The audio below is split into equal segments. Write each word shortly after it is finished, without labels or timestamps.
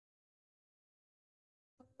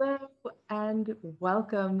Hello and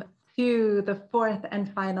welcome to the fourth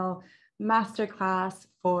and final Masterclass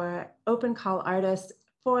for Open Call Artists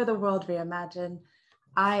for the World Reimagined.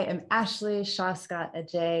 I am Ashley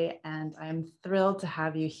Adjaye, and I'm thrilled to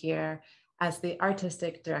have you here as the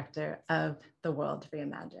Artistic Director of the World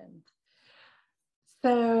Reimagined.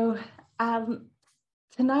 So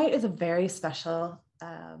tonight is a very special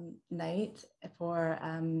night for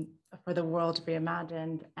the World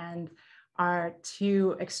Reimagined, and our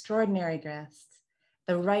two extraordinary guests,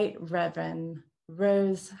 the Right Reverend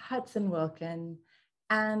Rose Hudson-Wilkin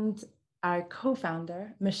and our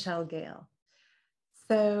co-founder, Michelle Gayle.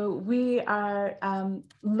 So we are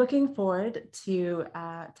looking forward to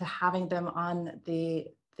having them on the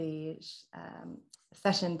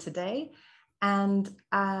session today. And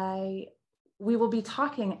we will be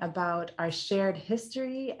talking about our shared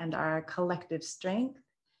history and our collective strength.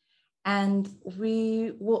 And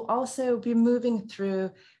we will also be moving through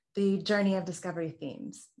the journey of discovery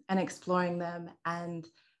themes and exploring them and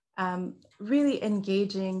really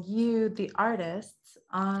engaging you, the artists,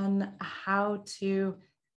 on how to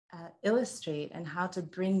illustrate and how to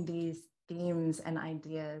bring these themes and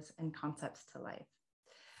ideas and concepts to life.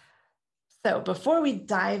 So before we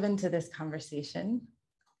dive into this conversation,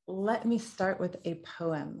 let me start with a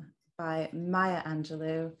poem by Maya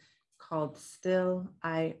Angelou called Still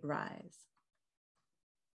I Rise.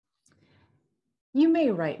 You may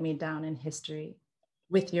write me down in history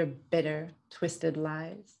with your bitter, twisted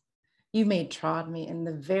lies. You may trod me in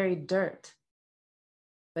the very dirt,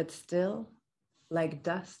 but still, like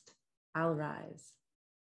dust, I'll rise.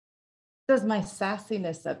 Does my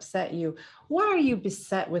sassiness upset you? Why are you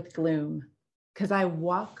beset with gloom? 'Cause I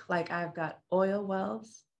walk like I've got oil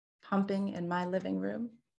wells pumping in my living room?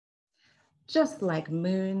 Just like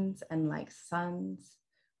moons and like suns,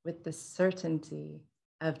 with the certainty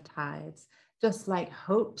of tides, just like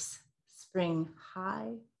hopes spring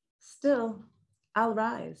high, still I'll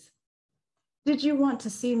rise. Did you want to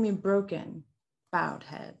see me broken, bowed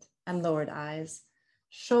head and lowered eyes,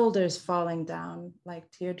 shoulders falling down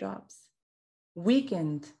like teardrops,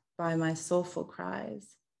 weakened by my soulful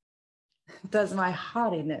cries? Does my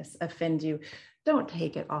haughtiness offend you? Don't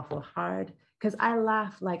take it awful hard, 'cause I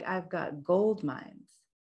laugh like I've got gold mines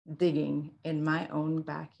digging in my own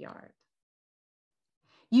backyard.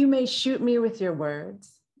 You may shoot me with your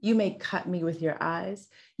words. You may cut me with your eyes.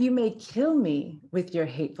 You may kill me with your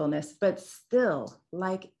hatefulness, but still,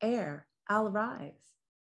 like air, I'll rise.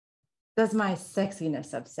 Does my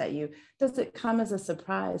sexiness upset you? Does it come as a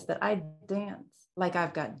surprise that I dance like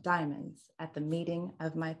I've got diamonds at the meeting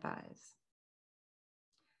of my thighs?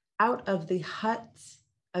 Out of the huts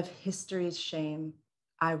of history's shame,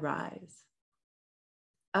 I rise.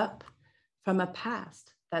 Up from a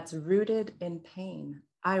past that's rooted in pain,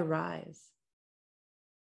 I rise.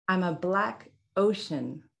 I'm a black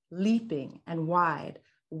ocean, leaping and wide,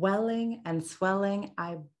 welling and swelling,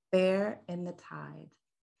 I bear in the tide.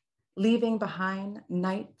 Leaving behind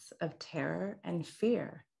nights of terror and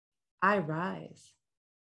fear, I rise.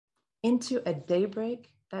 Into a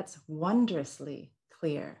daybreak that's wondrously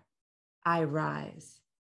clear, I rise.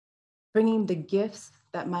 Bringing the gifts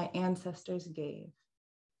that my ancestors gave.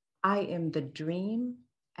 I am the dream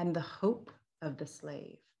and the hope of the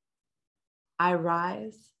slave. I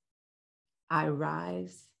rise, I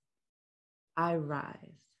rise, I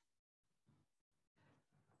rise.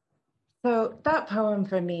 So that poem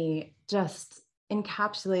for me just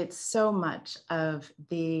encapsulates so much of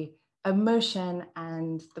the emotion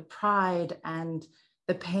and the pride and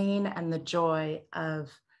the pain and the joy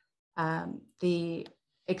of the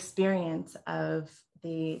experience of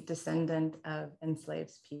the descendant of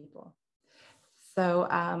enslaved people. So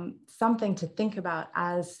something to think about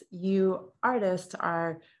as you artists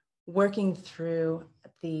are working through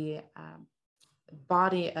the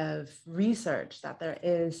body of research that there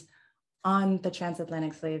is on the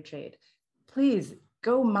transatlantic slave trade. Please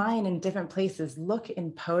go mine in different places, look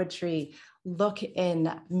in poetry, look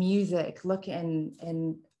in music, look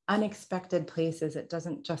in unexpected places. It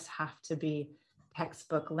doesn't just have to be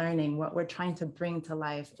textbook learning. What we're trying to bring to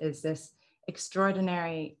life is this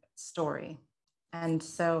extraordinary story. And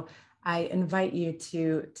so I invite you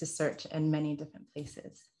to search in many different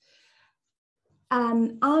places.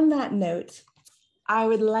 And on that note, I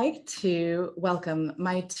would like to welcome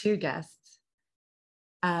my two guests,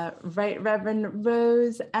 Right Reverend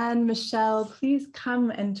Rose and Michelle. Please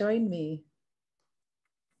come and join me.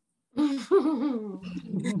 How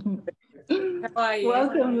are you?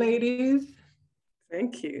 Welcome, ladies.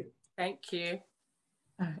 Thank you. Thank you.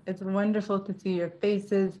 It's wonderful to see your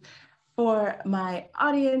faces. For my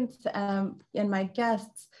audience and my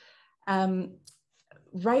guests,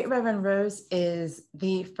 Right Reverend Rose is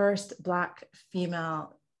the first Black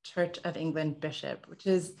female Church of England bishop, which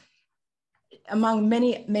is among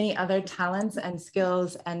many, many other talents and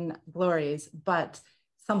skills and glories, but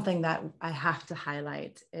something that I have to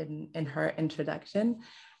highlight in her introduction.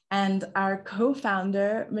 And our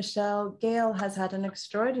co-founder, Michelle Gayle, has had an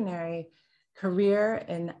extraordinary career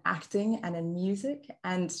in acting and in music,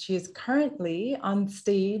 and she is currently on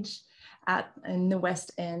stage in the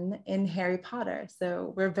West End in Harry Potter.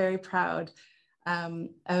 So we're very proud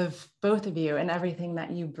of both of you and everything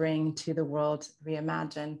that you bring to the World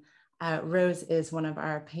Reimagined. Rose is one of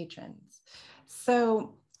our patrons.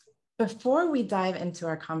 So before we dive into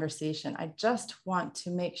our conversation, I just want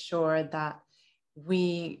to make sure that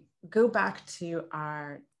we go back to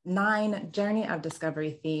our 9 Journey of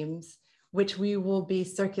Discovery themes, which we will be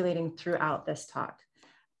circulating throughout this talk.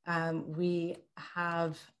 We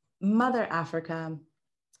have Mother Africa,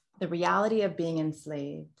 the reality of being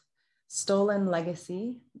enslaved, stolen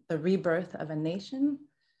legacy, the rebirth of a nation,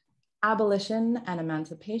 abolition and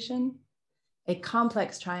emancipation, a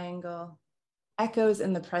complex triangle, echoes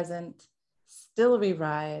in the present, still we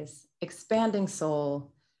rise, expanding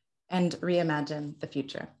soul, and reimagine the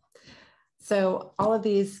future. So all of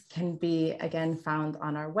these can be, again, found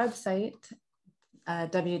on our website,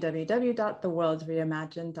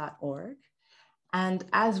 www.theworldreimagined.org. And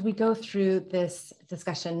as we go through this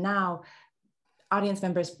discussion now, audience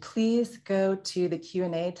members, please go to the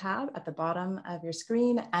Q&A tab at the bottom of your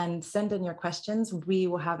screen and send in your questions. We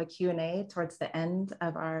will have a Q&A towards the end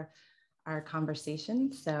of our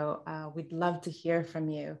conversation. So we'd love to hear from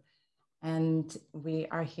you. And we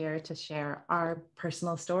are here to share our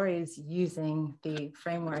personal stories using the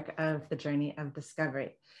framework of the Journey of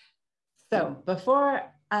Discovery. So before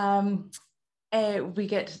we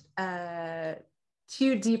get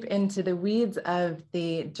too deep into the weeds of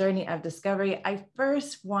the Journey of Discovery, I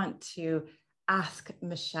first want to ask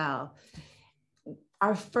Michelle.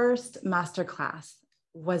 Our first masterclass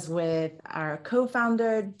was with our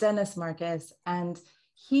co-founder, Dennis Marcus, and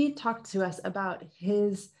he talked to us about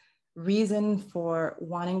his reason for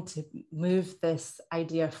wanting to move this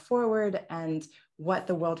idea forward and what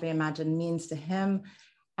the World Reimagined means to him.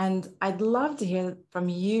 And I'd love to hear from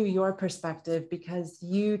you, your perspective, because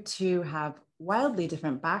you two have wildly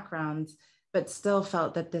different backgrounds, but still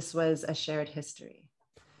felt that this was a shared history.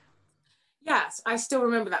 Yes, I still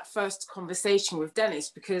remember that first conversation with Dennis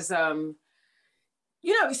because, you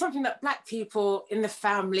know, it's something that Black people in the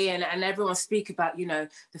family and everyone speak about, you know,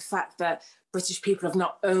 the fact that British people have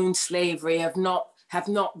not owned slavery, have not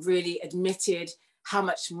really admitted how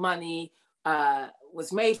much money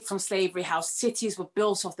was made from slavery, how cities were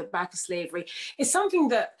built off the back of slavery. It's something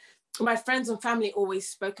that my friends and family always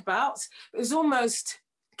spoke about. It was almost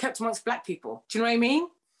kept amongst Black people. Do you know what I mean?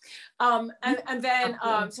 And then,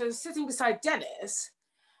 so sitting beside Dennis,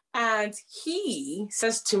 and he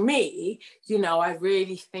says to me, you know, I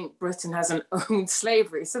really think Britain hasn't owned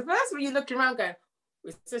slavery. So first when you're looking around going,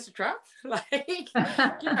 is this a trap? Like, you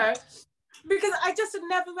know, because I just had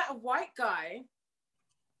never met a white guy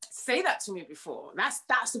say that to me before. That's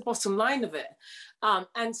the bottom line of it.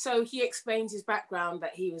 And so he explains his background,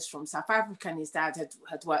 that he was from South Africa and his dad had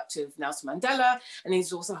worked with Nelson Mandela, and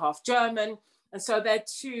he's also half German. And so they're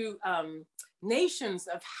two nations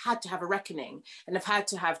that have had to have a reckoning and have had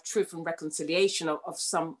to have truth and reconciliation of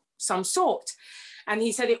some sort. And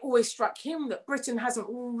he said it always struck him that Britain hasn't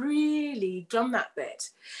really done that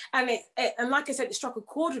bit. And and like I said, it struck a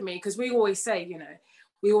chord with me because we always say, you know,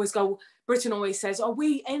 we always go, Britain always says, oh,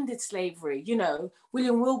 we ended slavery, you know,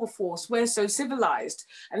 William Wilberforce, we're so civilized.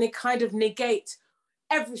 And they kind of negate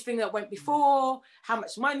everything that went before, how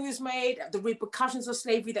much money was made, the repercussions of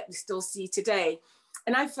slavery that we still see today.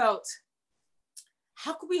 And I felt,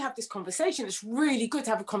 how could we have this conversation? It's really good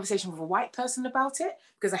to have a conversation with a white person about it,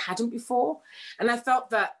 because I hadn't before. And I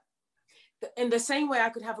felt that in the same way I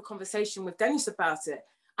could have a conversation with Dennis about it,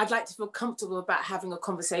 I'd like to feel comfortable about having a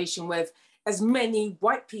conversation with as many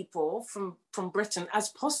white people from Britain as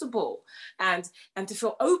possible, and to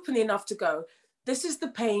feel open enough to go, this is the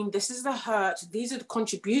pain, this is the hurt, these are the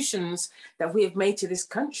contributions that we have made to this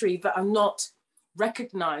country that are not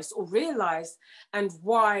recognized or realized, and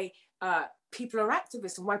why people are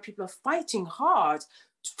activists and why people are fighting hard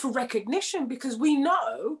for recognition, because we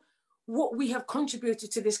know what we have contributed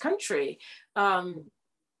to this country.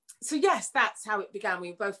 So yes, that's how it began.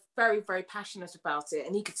 We were both very, very passionate about it,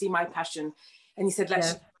 and he could see my passion, and he said,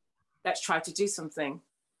 let's try to do something.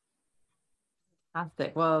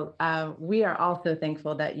 Fantastic. Well, we are also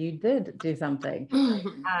thankful that you did do something.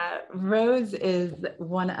 Rose is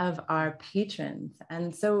one of our patrons.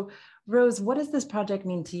 And so, Rose, what does this project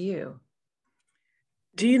mean to you?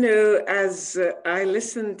 Do you know, as I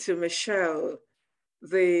listened to Michelle,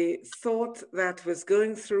 the thought that was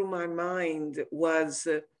going through my mind was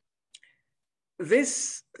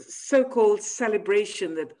this so-called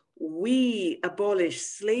celebration that we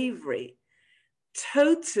abolished slavery,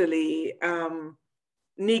 totally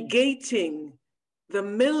negating the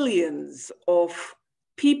millions of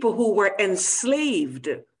people who were enslaved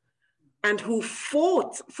and who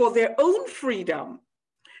fought for their own freedom.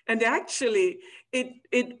 And actually,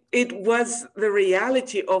 it was the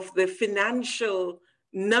reality of the financial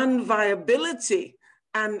non-viability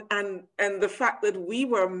and the fact that we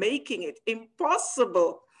were making it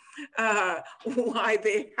impossible why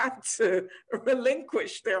they had to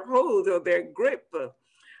relinquish their hold or their grip.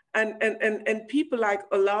 And people like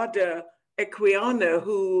Olaudah Equiano,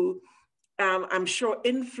 who I'm sure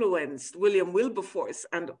influenced William Wilberforce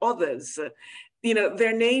and others, you know,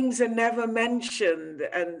 their names are never mentioned.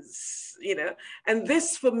 And, you know, and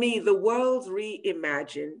this for me, the World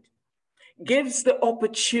Reimagined, gives the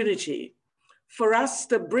opportunity for us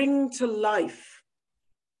to bring to life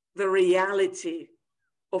the reality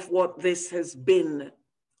of what this has been,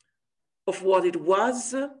 of what it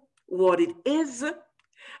was, what it is,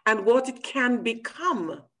 and what it can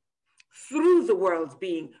become through the world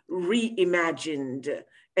being reimagined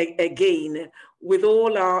again with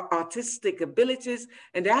all our artistic abilities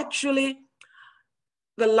and actually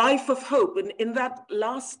the life of hope. And in that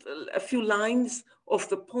last a few lines of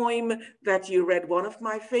the poem that you read, one of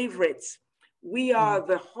my favorites, we are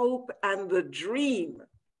the hope and the dream.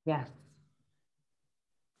 Yes.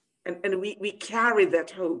 And we carry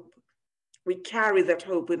that hope. We carry that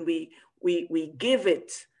hope and we give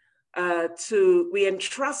it we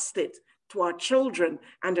entrust it to our children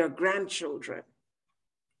and our grandchildren.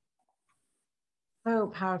 So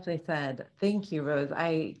powerfully said. Thank you, Rose.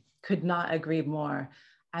 I could not agree more.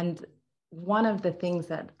 And one of the things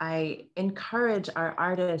that I encourage our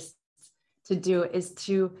artists to do is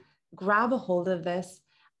to grab a hold of this,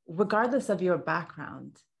 regardless of your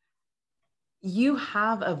background. You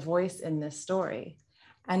have a voice in this story.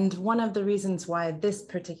 And one of the reasons why this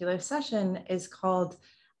particular session is called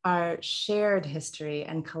our shared history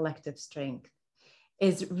and collective strength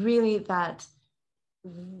is really that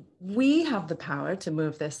we have the power to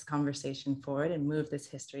move this conversation forward and move this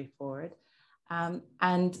history forward.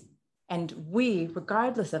 And we,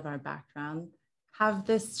 regardless of our background, have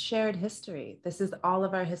this shared history. This is all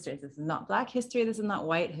of our history. This is not Black history. This is not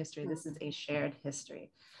white history. This is a shared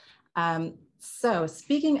history. So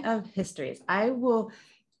speaking of histories, I will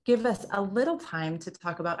give us a little time to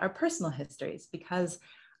talk about our personal histories, because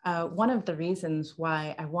one of the reasons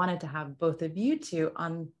why I wanted to have both of you two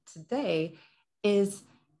on today is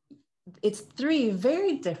it's three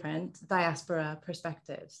very different diaspora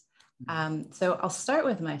perspectives. So I'll start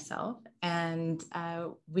with myself, and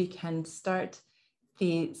we can start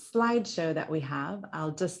the slideshow that we have.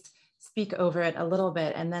 I'll just speak over it a little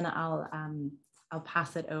bit, and then I'll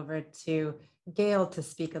pass it over to Gayle to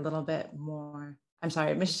speak a little bit more. I'm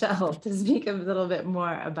sorry, Michelle, to speak a little bit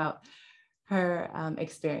more about her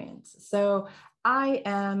experience. So I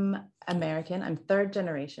am American. I'm third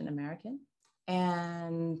generation American.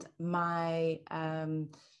 And my,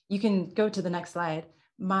 you can go to the next slide.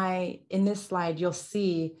 In this slide, you'll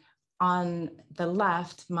see on the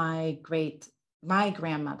left, my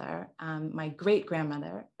grandmother, my great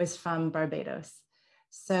grandmother was from Barbados.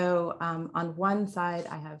 So on one side,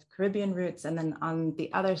 I have Caribbean roots, and then on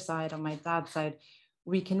the other side, on my dad's side,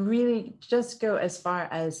 we can really just go as far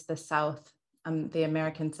as the South, the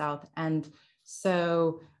American South. And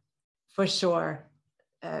so for sure,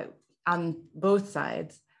 on both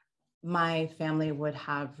sides, my family would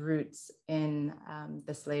have roots in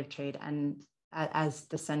the slave trade and as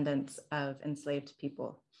descendants of enslaved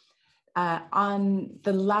people. On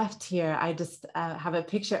the left here, I just have a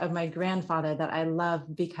picture of my grandfather that I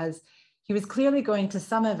love because he was clearly going to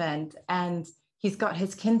some event and he's got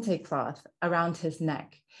his kente cloth around his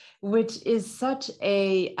neck, which is such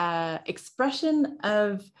a expression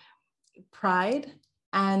of pride.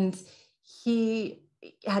 And he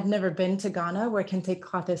had never been to Ghana, where kente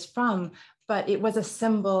cloth is from, but it was a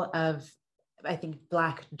symbol of, I think,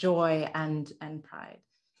 Black joy and pride.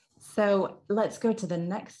 So let's go to the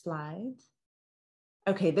next slide.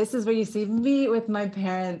 Okay, this is where you see me with my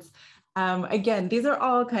parents. Again, these are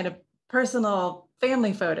all kind of personal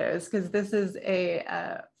family photos because this is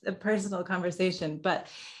a personal conversation, but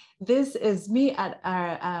this is me at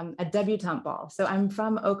our a debutante ball. So I'm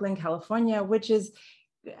from Oakland, California, which is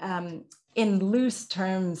in loose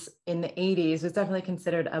terms in the 80s was definitely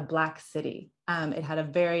considered a Black city. It had a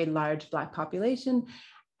very large Black population.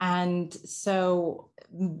 And so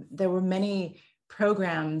there were many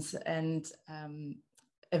programs and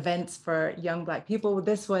events for young Black people.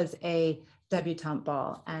 This was a debutante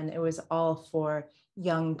ball, and it was all for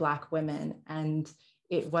young Black women. And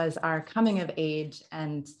it was our coming of age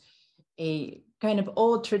and a kind of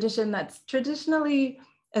old tradition that's traditionally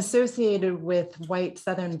associated with white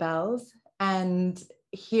Southern belles. And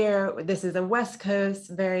here, this is a West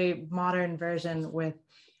Coast, very modern version with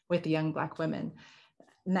young Black women.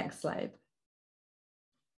 Next slide.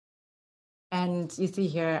 And you see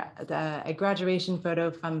here a graduation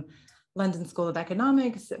photo from London School of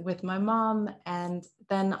Economics with my mom. And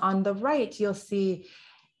then on the right, you'll see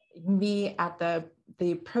me at the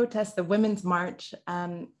protest, the Women's March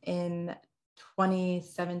in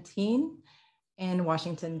 2017 in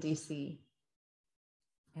Washington, DC.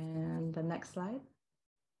 And the next slide.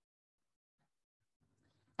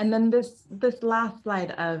 And then this last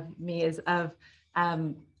slide of me is of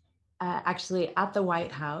actually at the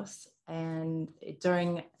White House and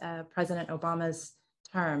during President Obama's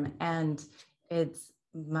term. And it's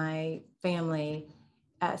my family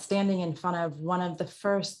standing in front of one of the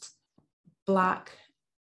first Black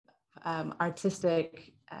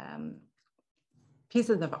artistic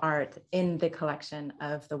pieces of art in the collection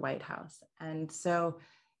of the White House. And so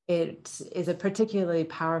it is a particularly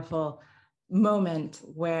powerful moment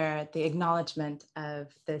where the acknowledgement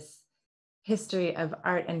of this history of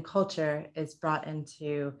art and culture is brought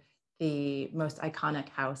into the most iconic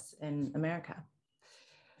house in America.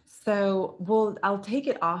 So I'll take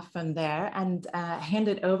it off from there and hand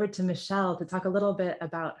it over to Michelle to talk a little bit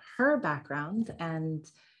about her background and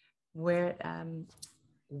where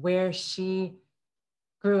she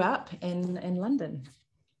grew up in London.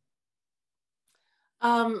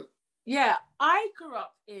 Yeah, I grew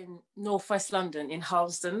up in Northwest London in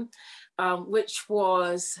Hudson, which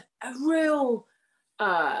was a real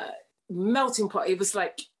melting pot. It was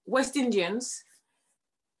like West Indians,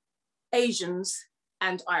 Asians,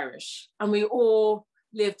 and Irish. And we all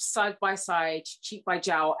lived side by side, cheek by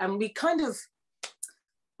jowl. And we kind of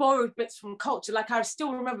borrowed bits from culture. Like I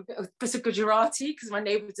still remember a bit of Gujarati because my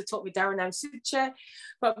neighbors had taught me Dharanam Suche,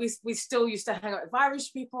 but we still used to hang out with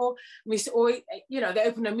Irish people. We used to always, they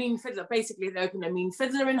opened a mean fiddler. Basically, they opened a mean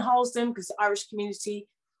fiddler in Halsden because the Irish community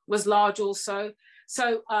was large also.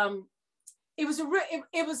 So it was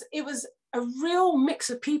a real mix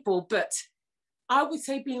of people, but I would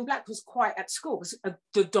say being Black was quite at school was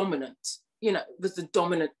the dominant, was the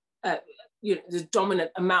dominant, the dominant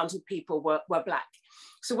amount of people were Black.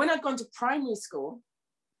 So when I'd gone to primary school,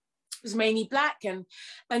 it was mainly Black, and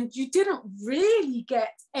you didn't really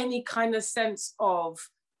get any kind of sense of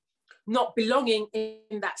not belonging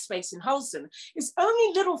in that space in Holston. It's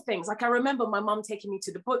only little things. Like I remember my mum taking me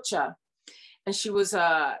to the butcher, and she was,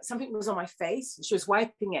 something was on my face, and she was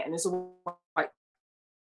wiping it, and there's a white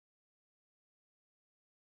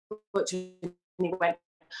butcher, and he went,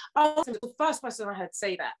 oh, the first person I heard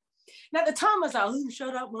say that. And at the time, I was like, oh,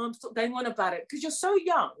 shut up, Mom, stop going on about it. Because you're so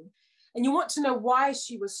young and you want to know why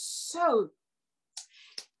she was so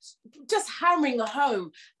just hammering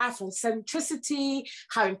home Afrocentricity,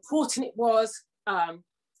 how important it was.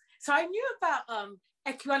 So I knew about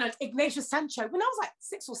Equiano and Ignacio Sancho when I was like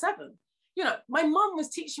 6 or 7. My mom was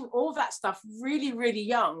teaching all that stuff really, really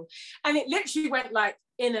young. And it literally went like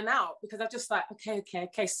in and out because I just like,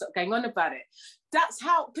 okay, stop going on about it. That's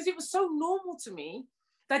how, because it was so normal to me.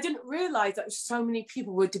 I didn't realize that so many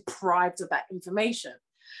people were deprived of that information.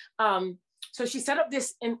 So she set up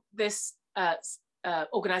this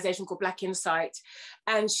organization called Black Insight,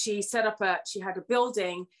 and she had a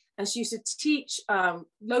building, and she used to teach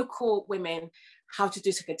local women how to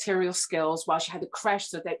do secretarial skills while she had a creche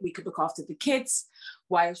so that we could look after the kids,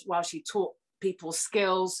 while she taught people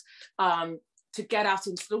skills to get out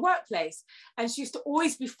into the workplace. And she used to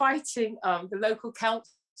always be fighting the local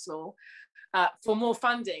council for more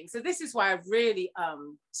funding. So this is why I really, I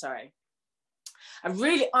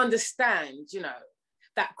really understand,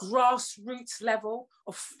 that grassroots level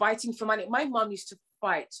of fighting for money. My mum used to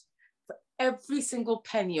fight for every single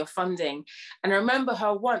penny of funding. And I remember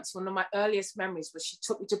her once, one of my earliest memories was she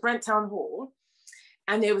took me to Brent Town Hall,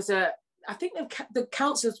 and there was I think the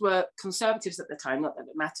councillors were Conservatives at the time, not that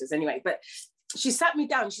it matters anyway, but she sat me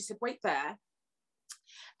down and she said, wait there.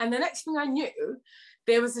 And the next thing I knew,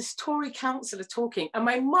 there was this Tory councillor talking, and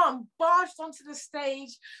my mum barged onto the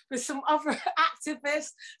stage with some other activists,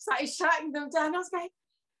 started shouting them down. I was like,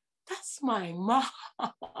 that's my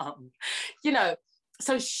mum.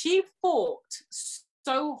 So she fought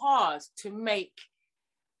so hard to make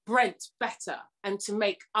Brent better and to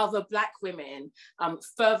make other Black women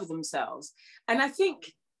further themselves. And I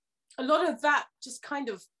think a lot of that just kind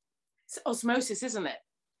of osmosis, isn't it?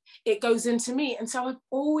 it goes into me. And so I've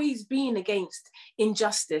always been against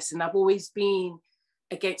injustice, and I've always been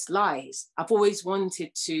against lies. I've always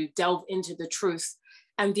wanted to delve into the truth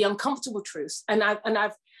and the uncomfortable truths. And as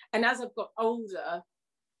I've got older,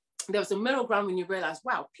 there was a middle ground when you realize,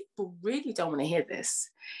 wow, people really don't want to hear this.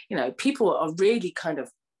 You know, people are really kind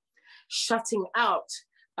of shutting out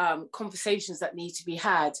conversations that need to be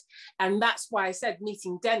had. And that's why I said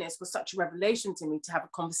meeting Dennis was such a revelation to me, to have a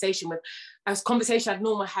conversation with, a conversation I'd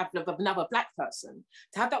normally have with another Black person.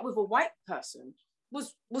 To have that with a white person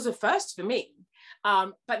was a first for me.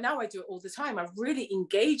 But now I do it all the time. I really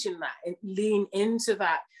engage in that and lean into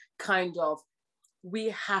that kind of, we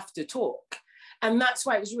have to talk. And that's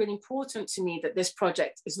why it was really important to me that this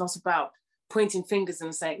project is not about pointing fingers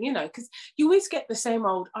and saying, you know, because you always get the same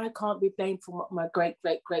old, I can't be blamed for what my great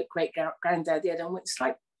granddad did. And it's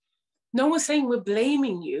like, no one's saying we're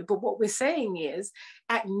blaming you, but what we're saying is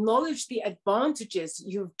acknowledge the advantages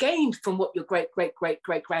you've gained from what your great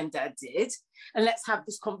granddad did, and let's have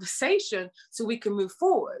this conversation so we can move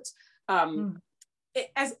forward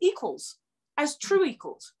as equals, as true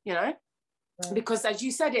equals, you know, because as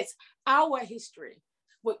you said, it's our history.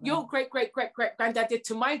 What your great granddad did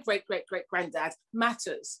to my great granddad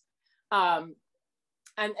matters.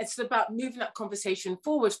 And it's about moving that conversation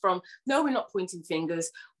forward from, no, we're not pointing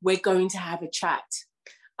fingers, we're going to have a chat.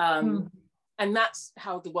 And that's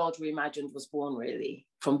how the World Reimagined was born, really,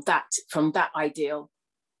 from that ideal.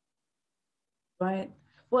 Right.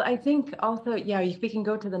 Well, I think also, yeah, we can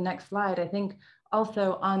go to the next slide. I think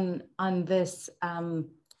also on this,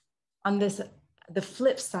 the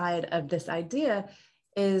flip side of this idea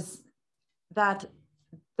is that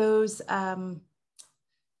those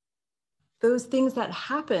things that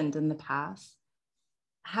happened in the past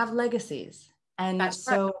have legacies. And that's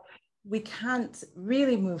so right. We can't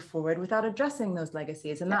really move forward without addressing those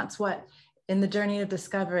legacies. And that's what, in the journey of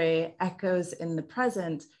discovery, Echoes in the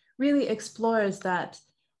Present really explores that,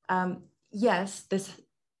 yes, this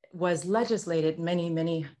was legislated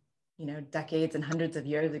many, decades and hundreds of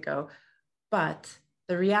years ago, but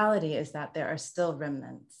the reality is that there are still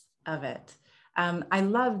remnants of it. I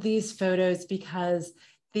love these photos because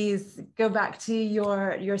these go back to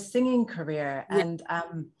your singing career. And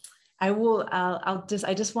I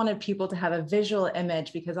just wanted people to have a visual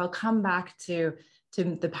image, because I'll come back to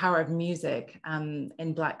the power of music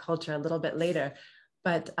in Black culture a little bit later.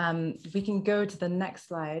 But we can go to the next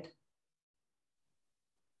slide.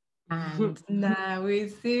 And now we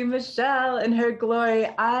see Michelle in her glory.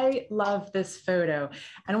 I love this photo.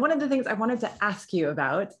 And one of the things I wanted to ask you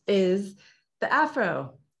about is the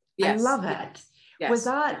afro. Yes. I love it. Yes. Was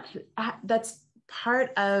that's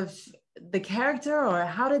part of the character, or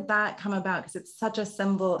how did that come about? Because it's such a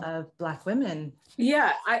symbol of Black women.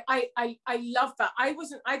 Yeah, I love that. It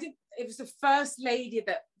was the first lady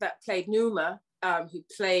that played Numa, who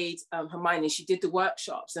played Hermione. She did the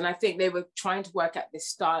workshops, and I think they were trying to work out this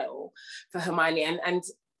style for Hermione. And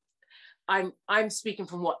I'm speaking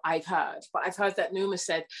from what I've heard, but I've heard that Numa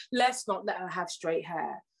said, let's not let her have straight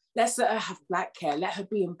hair. Let's let her have black hair. Let her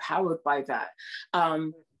be empowered by that.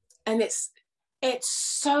 And it's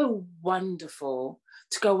so wonderful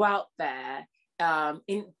to go out there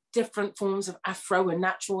in different forms of afro and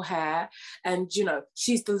natural hair. And,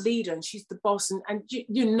 she's the leader and she's the boss. And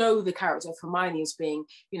the character of Hermione as being,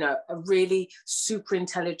 a really super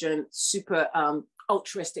intelligent, super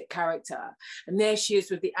altruistic character. And there she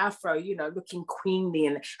is with the afro, looking queenly,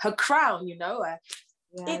 and her crown,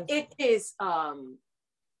 Yes. It is,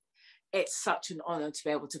 it's such an honor to be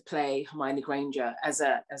able to play Hermione Granger as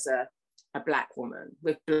a Black woman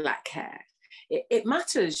with black hair. It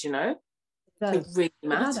matters, It really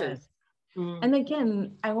matters. And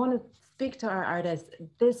again, I want to speak to our artists.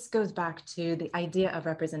 This goes back to the idea of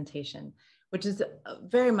representation, which is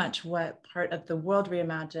very much what part of the World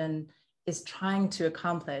Reimagined is trying to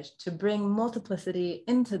accomplish, to bring multiplicity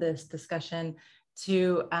into this discussion,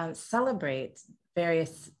 to celebrate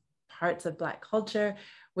various parts of Black culture,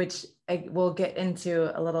 which we'll get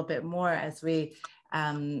into a little bit more as we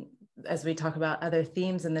talk about other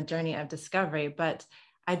themes in the journey of discovery. But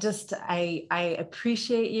I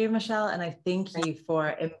appreciate you, Michelle, and I thank you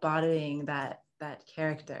for embodying that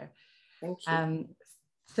character. Thank you.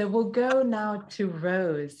 So we'll go now to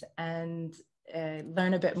Rose and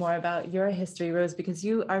learn a bit more about your history, Rose, because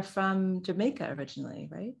you are from Jamaica originally,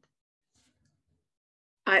 right?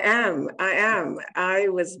 I am. I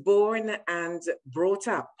was born and brought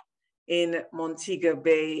up in Montego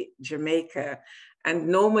Bay, Jamaica. And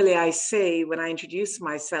normally I say, when I introduce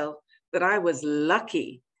myself, that I was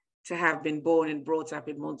lucky to have been born and brought up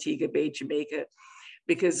in Montego Bay, Jamaica,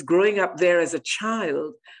 because growing up there as a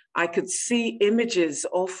child, I could see images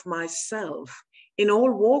of myself in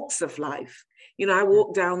all walks of life. You know, I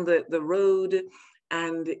walked down the road,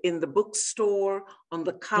 and in the bookstore, on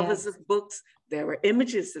the covers of books, there were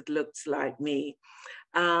images that looked like me.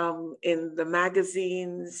 In the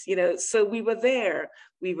magazines, you know, so we were there.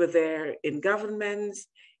 We were there in government,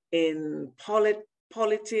 in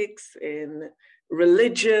politics, in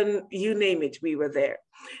religion, you name it, we were there.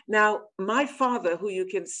 Now, my father, who you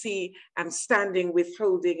can see, I'm standing with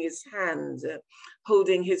holding his hand,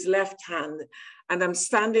 holding his left hand, and I'm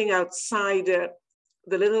standing outside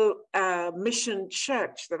the little mission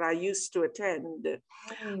church that I used to attend.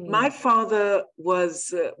 My father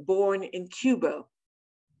was born in Cuba,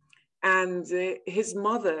 and his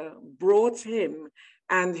mother brought him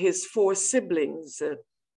and his 4 siblings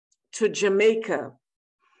to Jamaica.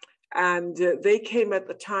 And they came at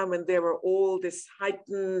the time when there were all this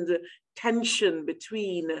heightened tension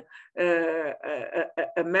between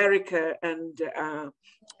America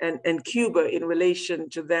and Cuba in relation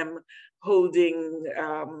to them holding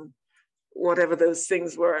whatever those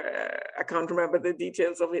things were. I can't remember the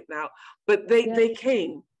details of it now, but they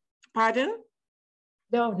came. Pardon?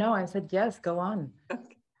 No, I said yes, go on.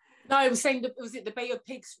 Okay. No, I was saying, was it the Bay of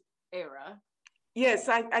Pigs era? Yes,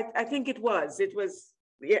 I think it was. It was,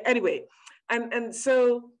 yeah, anyway. And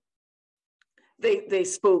so they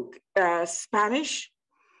spoke Spanish,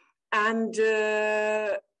 and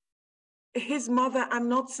his mother, I'm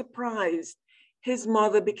not surprised, his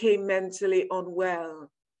mother became mentally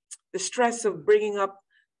unwell. The stress of bringing up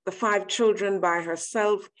the 5 children by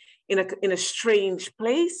herself in a strange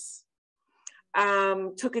place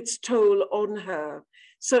took its toll on her.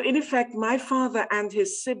 So in effect, my father and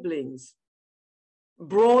his siblings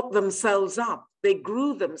brought themselves up. They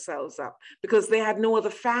grew themselves up because they had no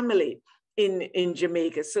other family in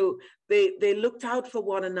Jamaica. So they looked out for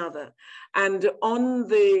one another. And on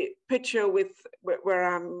the picture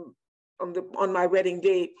where I'm on my wedding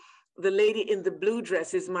day, the lady in the blue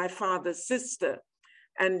dress is my father's sister.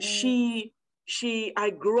 And I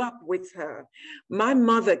grew up with her. My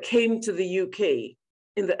mother came to the UK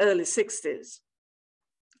in the early 60s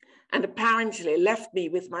and apparently left me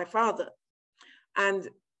with my father. And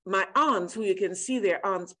my aunt, who you can see there,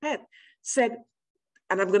 Aunt Pet, said,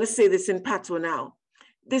 and I'm going to say this in patois now,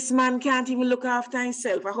 this man can't even look after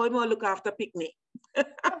himself. I hope he look after picnic.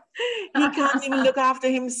 He can't even look after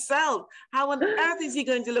himself. How on earth is he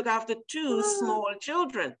going to look after 2 small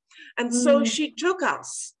children? And so she took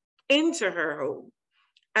us into her home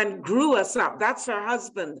and grew us up. That's her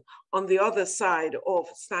husband on the other side of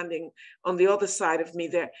standing on the other side of me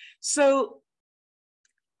there. So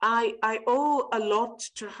I owe a lot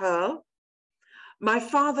to her. My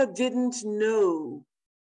father didn't know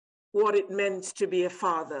what it meant to be a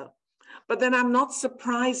father. But then I'm not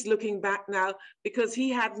surprised looking back now, because he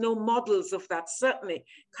had no models of that, certainly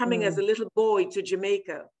coming as a little boy to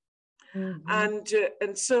Jamaica.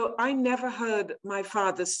 And so I never heard my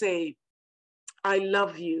father say, I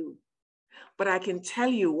love you. But I can tell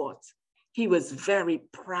you what, he was very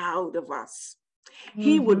proud of us.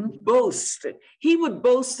 He would boast to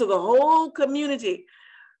the whole community,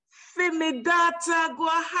 my daughter go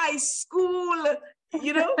to high school,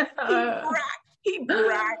 you know, he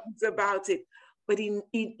bragged about it, but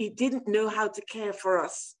he didn't know how to care for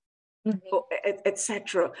us,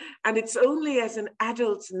 etc. And it's only as an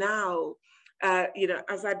adult now, you know,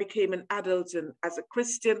 as I became an adult and as a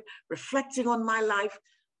Christian, reflecting on my life,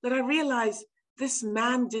 that I realized this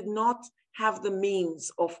man did not have the means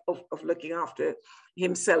of looking after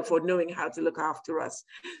himself or knowing how to look after us.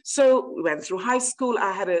 So we went through high school.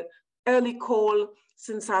 I had an early call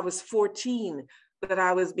since I was 14 that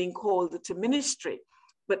I was being called to ministry,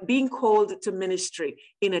 but being called to ministry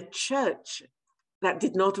in a church that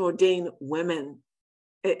did not ordain women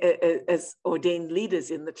as ordained leaders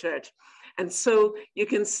in the church. And so you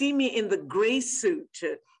can see me in the gray suit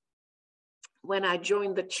when I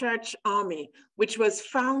joined the Church Army, which was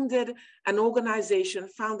an organization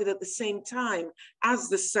founded at the same time as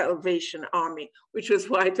the Salvation Army, which was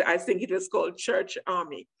why I think it was called Church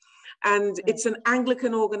Army. And it's an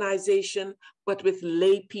Anglican organization, but with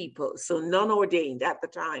lay people, so non-ordained at the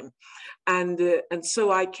time. And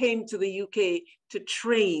so I came to the UK to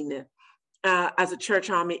train as a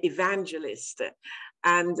Church Army evangelist.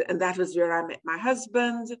 And that was where I met my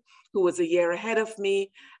husband, who was a year ahead of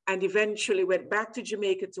me, and eventually went back to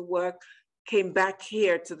Jamaica to work, came back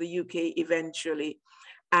here to the UK eventually.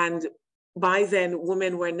 And by then,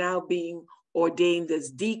 women were now being ordained as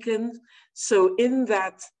deacons. So in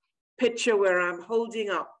that picture where I'm holding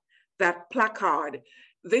up that placard,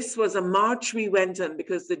 this was a march we went on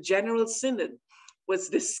because the General Synod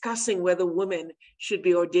was discussing whether women should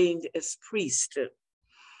be ordained as priests.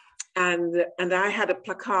 And I had a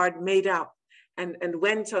placard made up and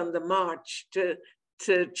went on the march to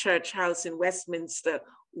Church House in Westminster,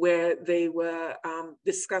 where they were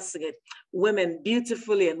discussing it. Women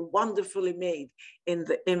beautifully and wonderfully made in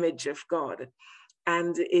the image of God.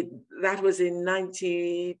 And that was in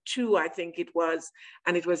 92, I think it was.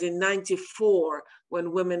 And it was in 94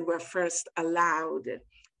 when women were first allowed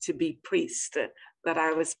to be priests, that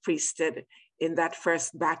I was priested in that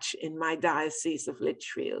first batch in my diocese of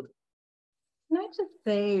Lichfield. Can I just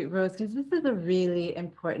say, Rose, because this is a really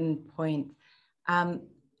important point.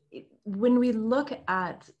 When we look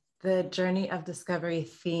at the journey of discovery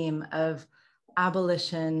theme of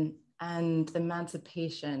abolition and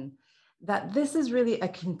emancipation, that this is really a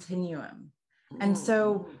continuum. And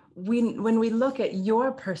so when we look at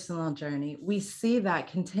your personal journey, we see that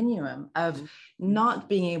continuum of not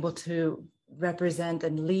being able to represent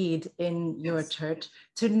and lead in your church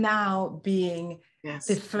to now being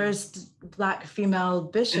the first Black female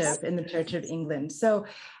bishop in the Church of England. So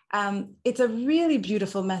it's a really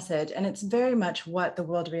beautiful message, and it's very much what the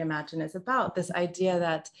World Reimagined is about, this idea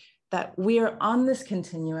that we are on this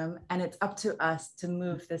continuum and it's up to us to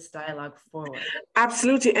move this dialogue forward.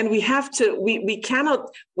 Absolutely. And we have to, we cannot,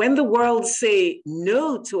 when the world say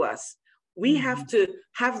no to us, we have to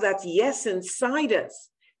have that yes inside us.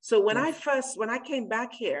 So when I came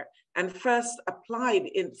back here and first applied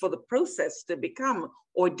for the process to become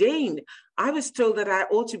ordained, I was told that I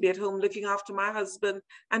ought to be at home looking after my husband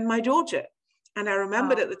and my daughter. And I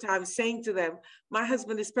remembered at the time saying to them, my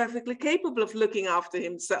husband is perfectly capable of looking after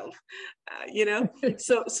himself,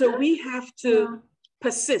 So we have to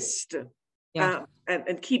persist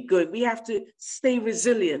and keep going. We have to stay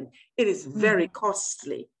resilient. It is very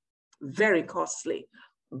costly,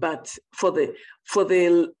 but for the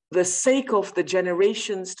sake of the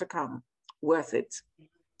generations to come, worth it.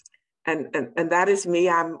 And that is me.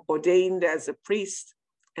 I'm ordained as a priest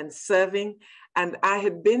and serving. And I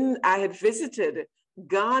had visited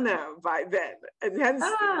Ghana by then, and hence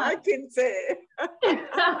I can say,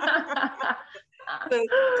 so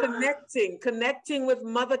connecting with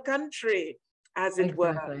mother country, as it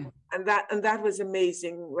were, and that was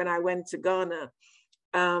amazing when I went to Ghana,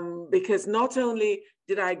 because not only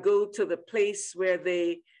did I go to the place where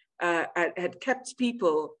they had kept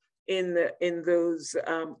people in those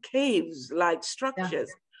caves-like structures.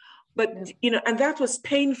 But, and that was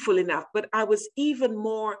painful enough, but I was even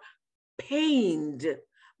more pained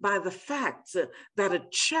by the fact that a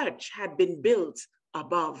church had been built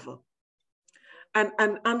above. And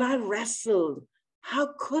I wrestled,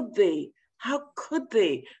 how could they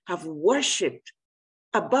have worshiped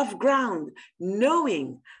above ground,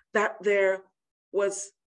 knowing that there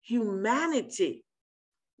was humanity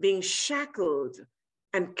being shackled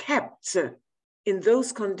and kept in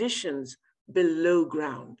those conditions below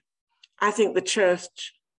ground? I think the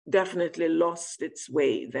church definitely lost its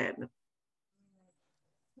way then.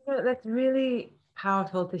 That's really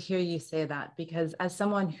powerful to hear you say that, because as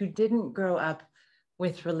someone who didn't grow up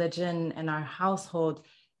with religion in our household,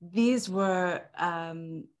 these were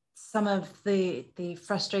some of the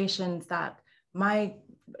frustrations that my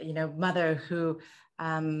mother, who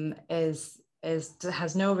has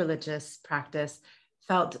no religious practice,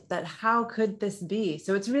 felt that how could this be?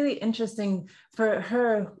 So it's really interesting for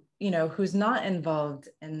her, who's not involved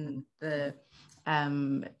in the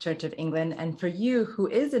Church of England, and for you who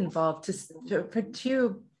is involved, for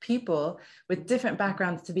two people with different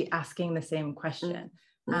backgrounds to be asking the same question.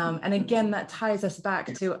 And again, that ties us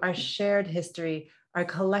back to our shared history, our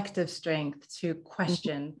collective strength to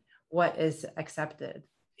question what is accepted.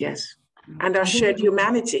 Yes, and our shared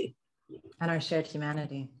humanity. And our shared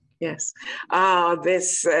humanity. Yes.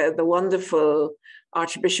 The wonderful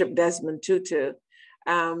Archbishop Desmond Tutu,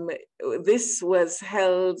 this was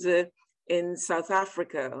held in South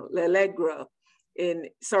Africa, in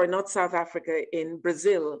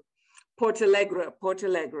Brazil, Porto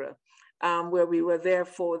Alegre, where we were there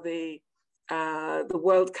for the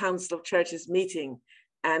World Council of Churches meeting,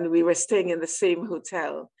 and we were staying in the same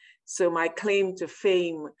hotel. So my claim to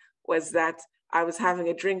fame was that I was having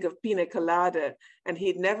a drink of pina colada, and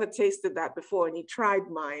he'd never tasted that before, and he tried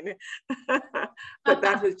mine. But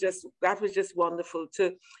that was just wonderful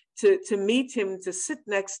to meet him, to sit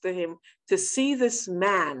next to him, to see this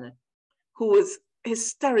man who was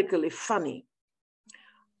hysterically funny,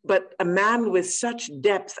 but a man with such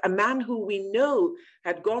depth, a man who we know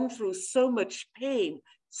had gone through so much pain.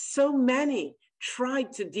 So many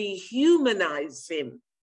tried to dehumanize him,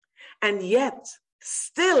 and yet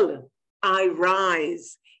still I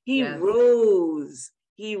rise. He rose.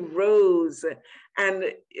 he rose. And,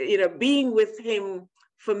 you know, being with him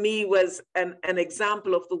for me was an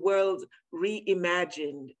example of the world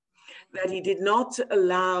reimagined, that he did not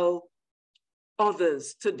allow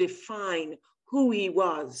others to define who he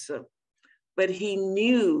was, but he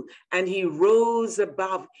knew and he rose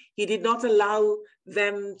above. He did not allow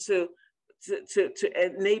them to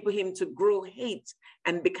enable him to grow hate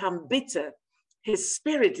and become bitter. His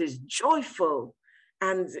spirit is joyful,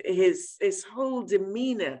 and his whole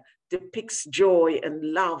demeanor depicts joy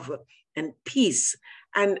and love and peace,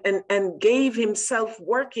 and gave himself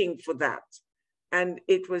working for that. And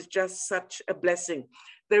it was just such a blessing.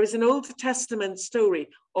 There is an Old Testament story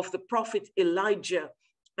of the prophet Elijah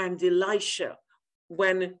and Elisha,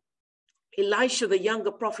 when Elisha, the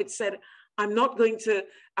younger prophet, said, I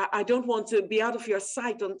don't want to be out of your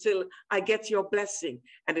sight until I get your blessing.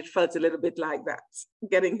 And it felt a little bit like that,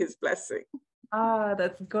 getting his blessing. Ah,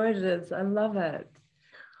 that's gorgeous. I love it.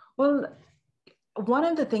 Well, one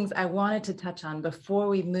of the things I wanted to touch on before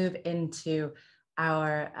we move into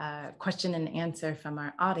our question and answer from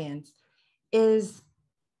our audience is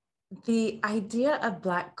the idea of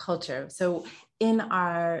Black culture. So in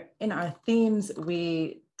our themes,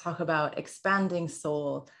 we talk about expanding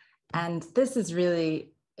soul, and this is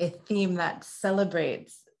really a theme that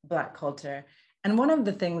celebrates Black culture. And one of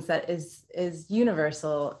the things that is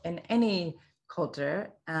universal in any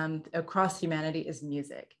culture across humanity is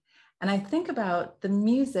music. And I think about the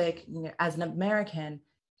music, you know, as an American,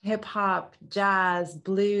 hip hop, jazz,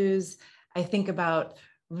 blues. I think about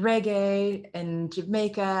reggae in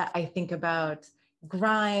Jamaica. I think about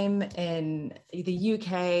grime in the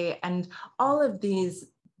UK, and all of these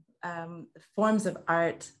forms of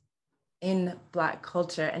art in Black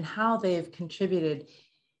culture and how they've contributed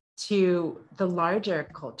to the larger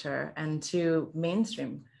culture and to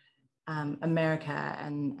mainstream America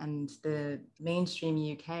and the mainstream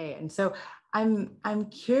UK. And so I'm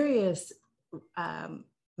curious,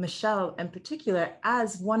 Michelle in particular,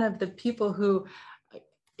 as one of the people who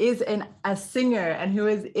is a singer and who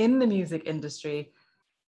is in the music industry,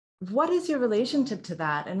 what is your relationship to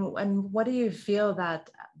that? And what do you feel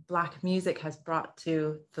that Black music has brought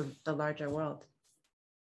to the larger world?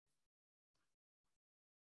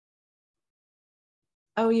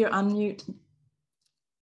 Oh, you're on mute.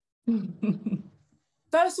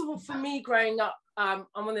 First of all, for me growing up, I'm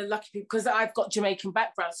one of the lucky people because I've got Jamaican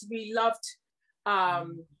background. So we loved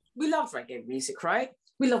reggae music, right?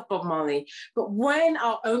 We love Bob Marley. But when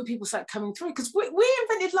our own people started coming through, because we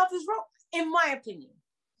invented lovers rock, in my opinion.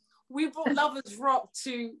 We brought lovers rock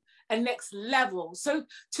to a next level. So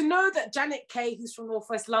to know that Janet Kay, who's from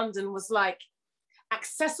Northwest London, was like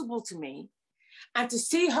accessible to me, and to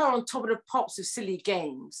see her on Top of the Pops with Silly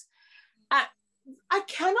Games, I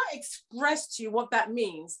cannot express to you what that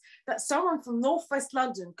means, that someone from Northwest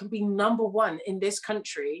London can be #1 in this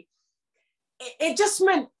country. It just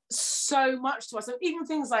meant so much to us. And even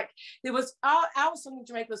things like, there was our song in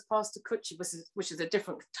Jamaica was Pastor Kutchi, which is a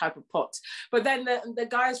different type of pot. But then the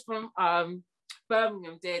guys from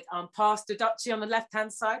Birmingham did Pastor Dutchie on the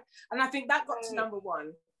left-hand side. And I think that got to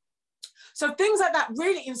 #1. So things like that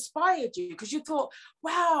really inspired you, because you thought,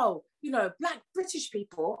 wow, you know, Black British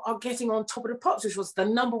people are getting on Top of the Pops, which was the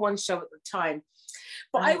 #1 show at the time.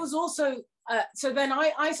 But I was also, so then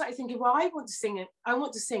I started thinking, well, I want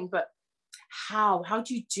to sing, but how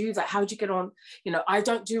do you do that? How do you get on? You know, I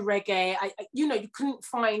don't do reggae. You know, you couldn't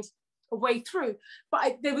find a way through.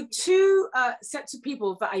 But there were two sets of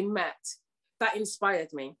people that I met that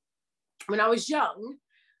inspired me. When I was young,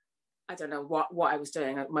 I don't know what I was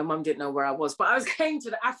doing. My mum didn't know where I was, but I was going to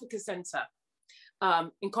the Africa Centre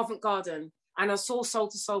in Covent Garden, and I saw Soul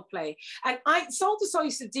to Soul play. And Soul to Soul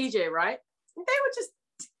used to DJ, right? And they were just,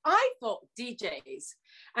 I thought, DJs.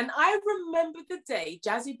 And I remember the day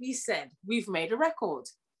Jazzy B said, we've made a record,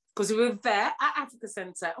 because we were there at Africa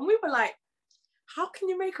Centre, and we were like, how can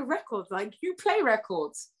you make a record? Like, you play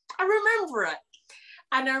records. I remember it.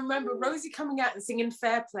 And I remember Rosie coming out and singing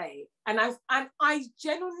Fair Play. And I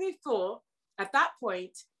genuinely thought at that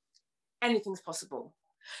point, anything's possible.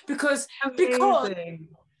 Because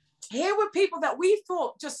here were people that we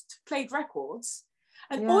thought just played records.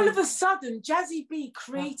 And all of a sudden, Jazzy B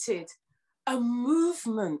created a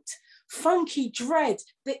movement, Funky Dread,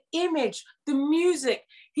 the image, the music.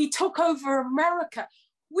 He took over America.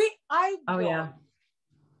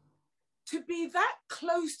 To be that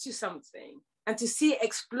close to something and to see it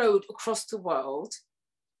explode across the world,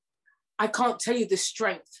 I can't tell you the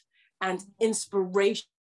strength and inspiration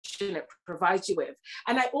it provides you with.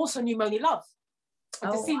 And I also knew Moni Love.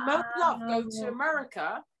 And to see Moni Love go to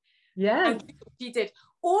America, and she did,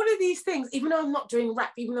 all of these things, even though I'm not doing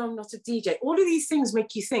rap, even though I'm not a DJ, all of these things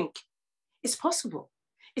make you think it's possible.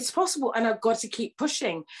 It's possible, and I've got to keep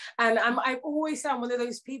pushing. And I've always found one of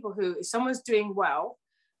those people who, if someone's doing well,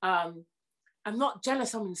 I'm not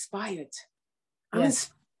jealous, I'm inspired. I'm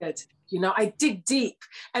inspired. You know, I dig deep.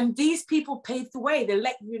 And these people pave the way. They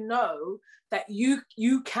let you know that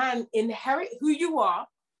you can inherit who you are,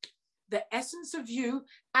 the essence of you,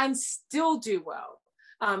 and still do well.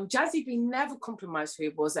 Jazzy B never compromised who he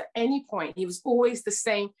was at any point. He was always the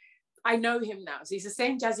same. I know him now. So he's the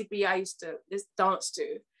same Jazzy B I used to dance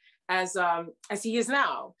to as he is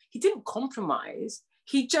now. He didn't compromise.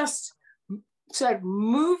 He just said,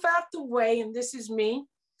 move out the way, and this is me.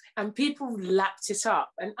 And people lapped it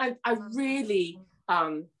up. And I really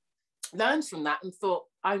learned from that and thought,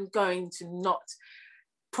 I'm going to not,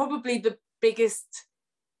 probably the biggest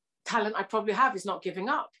talent I probably have is not giving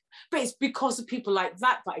up. But it's because of people like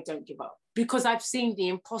that I don't give up, because I've seen the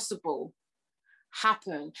impossible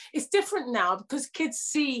happen. It's different now because kids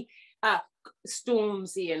see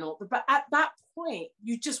Stormzy and all, but at that point,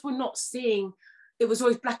 you just were not seeing, it was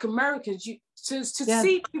always Black Americans. To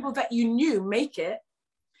see people that you knew make it,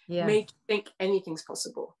 made you think anything's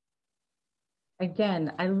possible.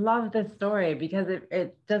 Again, I love this story because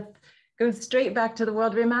it just goes straight back to the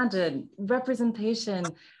World Reimagined. Representation,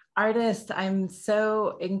 artists, I'm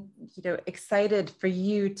so excited for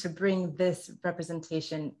you to bring this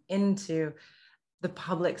representation into the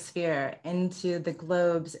public sphere, into the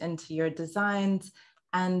globes, into your designs,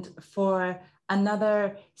 and for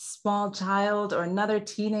another small child or another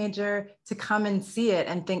teenager to come and see it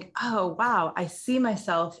and think, oh, wow, I see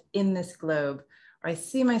myself in this globe, or I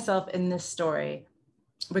see myself in this story,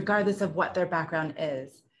 regardless of what their background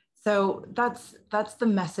is. So that's the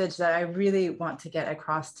message that I really want to get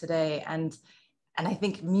across today. And I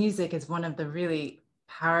think music is one of the really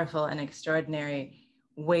powerful and extraordinary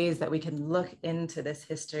ways that we can look into this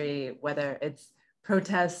history, whether it's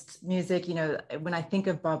protest music. You know, when I think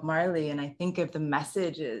of Bob Marley and I think of the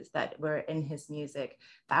messages that were in his music,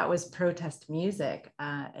 that was protest music.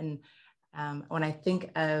 And when I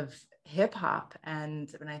think of hip hop,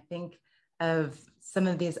 and when I think of some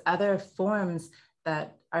of these other forms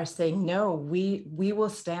that are saying, no, we will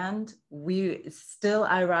stand,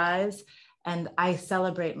 I rise, and I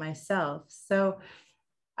celebrate myself. So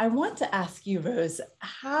I want to ask you, Rose,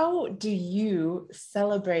 how do you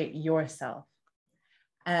celebrate yourself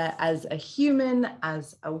as a human,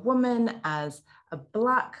 as a woman, as a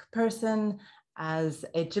Black person, as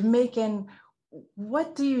a Jamaican?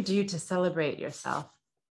 What do you do to celebrate yourself?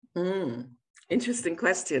 Interesting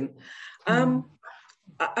question.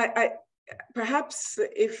 I perhaps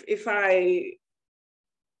if I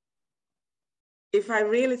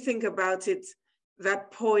really think about it,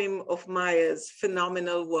 that poem of Maya's,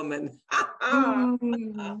 Phenomenal Woman. I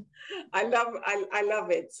love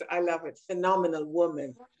it. I love it. Phenomenal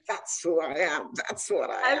woman. That's who I am. That's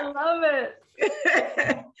what I am. I love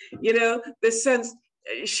it. You know, the sense,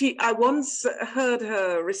 I once heard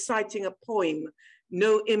her reciting a poem,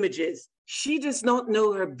 No Images. She does not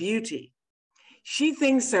know her beauty. She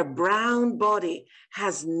thinks her brown body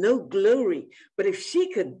has no glory, but if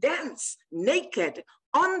she could dance naked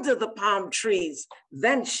under the palm trees,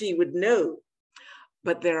 then she would know.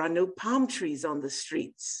 But there are no palm trees on the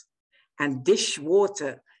streets, and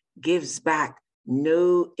dishwater gives back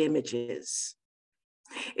no images.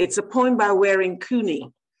 It's a poem by Waring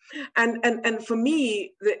Cooney. And for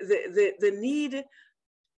me, the need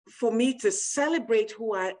for me to celebrate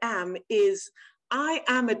who I am is, I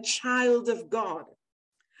am a child of God.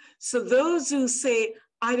 So those who say,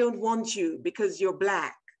 I don't want you because you're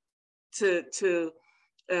Black to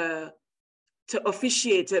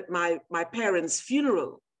officiate at my parents'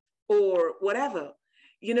 funeral or whatever,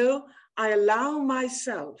 you know, I allow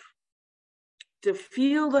myself to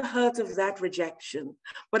feel the hurt of that rejection,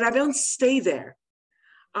 but I don't stay there.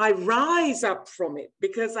 I rise up from it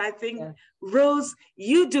because I think, Rose,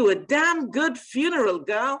 you do a damn good funeral,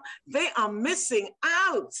 girl. They are missing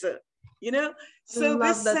out, you know? So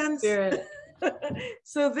this sense,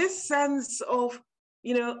 so this sense of,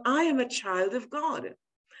 you know, I am a child of God.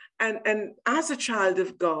 And as a child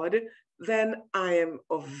of God, then I am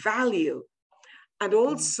of value. And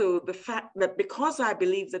also the fact that because I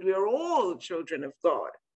believe that we are all children of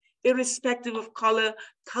God, irrespective of color,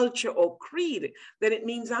 culture, or creed, then it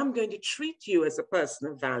means I'm going to treat you as a person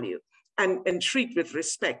of value and treat with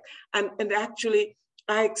respect. And actually,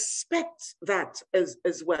 I expect that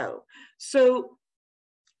as well. So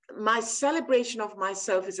my celebration of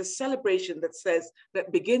myself is a celebration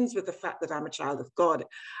that begins with the fact that I'm a child of God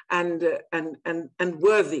and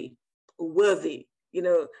worthy you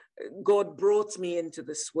know, God brought me into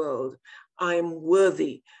this world. I am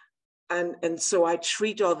worthy. And so I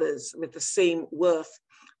treat others with the same worth.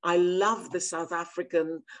 I love the South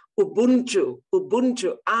African Ubuntu.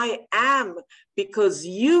 Ubuntu, I am because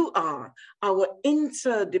you are, our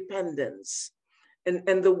interdependence.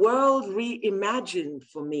 And the World Reimagined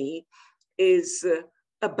for me is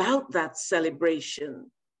about that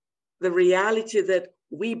celebration, the reality that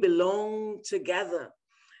we belong together.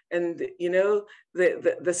 And, you know,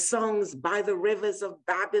 the songs By the Rivers of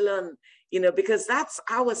Babylon, you know, because that's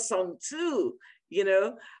our song too, you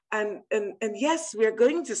know, and yes, we're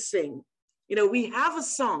going to sing, you know, we have a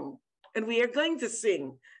song and we are going to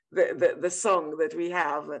sing the song that we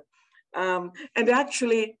have. And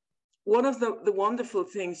actually, one of the wonderful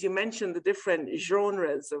things, you mentioned the different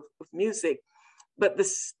genres of music, but the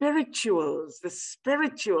spirituals,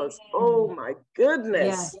 oh my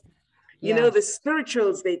goodness. Yes. You know, the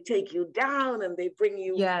spirituals, they take you down and they bring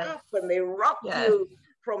you up and they rock you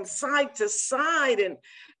from side to side, and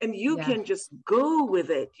you can just go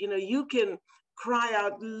with it. You know, you can cry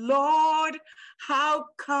out, Lord, how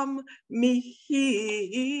come me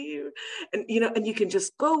here? And, you know, and you can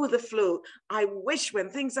just go with the flow. I wish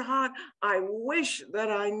when things are hard, I wish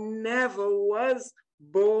that I never was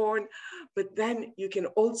born. But then you can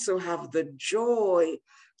also have the joy,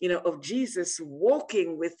 you know, of Jesus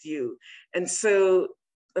walking with you. And so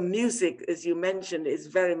the music, as you mentioned, is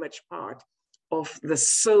very much part of the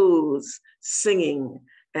soul's singing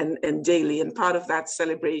and daily. And part of that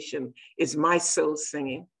celebration is my soul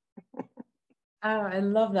singing. Oh, I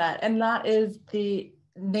love that. And that is the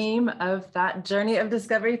name of that Journey of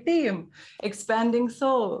Discovery theme, Expanding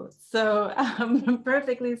Souls. So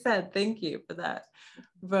perfectly said. Thank you for that,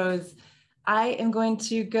 Rose. I am going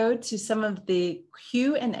to go to some of the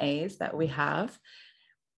Q&As that we have.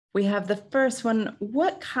 We have the first one.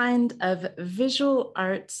 What kind of visual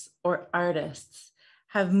arts or artists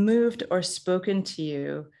have moved or spoken to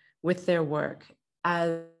you with their work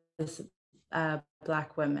as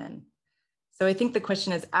Black women? So I think the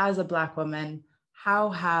question is, as a Black woman, how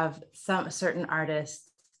have some certain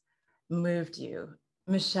artists moved you?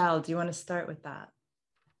 Michelle, do you want to start with that?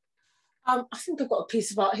 I think I've got a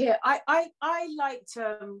piece of art here. I liked,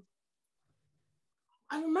 I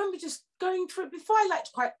remember just going through it before. I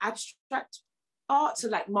liked quite abstract art, so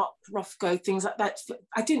like Mark Rothko, things like that.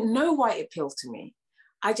 I didn't know why it appealed to me.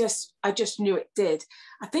 I just knew it did.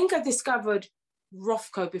 I think I discovered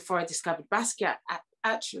Rothko before I discovered Basquiat,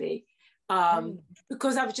 actually,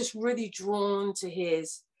 because I was just really drawn to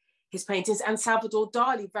his paintings, and Salvador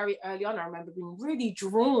Dali very early on. I remember being really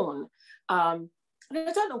drawn. And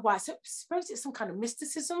I don't know why. So I suppose it's some kind of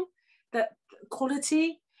mysticism, that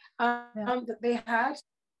quality that they had.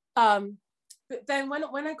 But then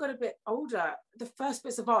when I got a bit older, the first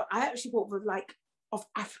bits of art I actually bought were like of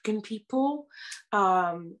African people.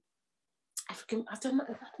 African, I don't know,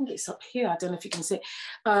 I think it's up here. I don't know if you can see.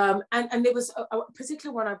 And there was a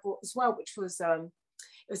particular one I bought as well, which was it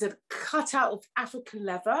was a cutout of African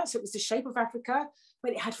leather. So it was the shape of Africa,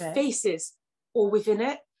 but it had faces all within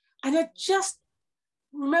it. And I just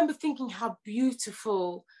remember thinking how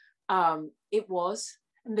beautiful it was,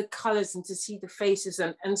 and the colors, and to see the faces.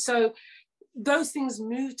 And so those things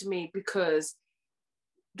moved me because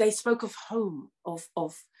they spoke of home, of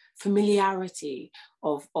familiarity,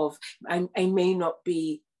 of I may not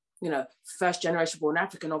be, you know, first generation born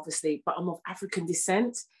African, obviously, but I'm of African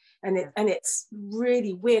descent. And it's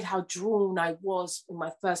really weird how drawn I was in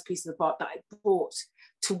my first piece of art that I brought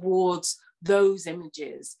towards those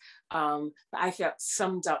images that I felt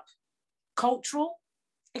summed up cultural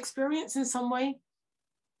experience in some way.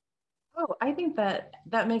 Oh, I think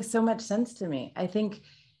that makes so much sense to me. I think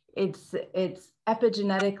it's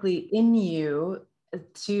epigenetically in you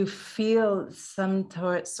to feel some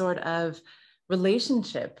sort of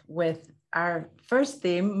relationship with our first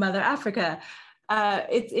theme, Mother Africa.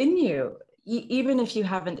 It's in you, even if you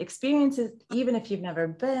haven't experienced it, even if you've never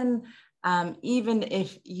been, even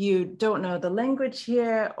if you don't know the language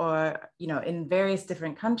here, or, you know, in various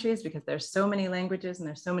different countries, because there's so many languages and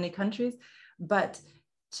there's so many countries, but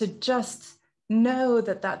to just know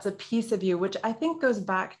that that's a piece of you, which I think goes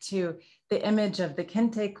back to the image of the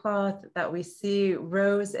kente cloth that we see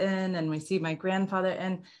Rose in, and we see my grandfather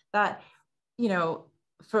in, that, you know,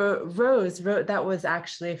 for Rose, that was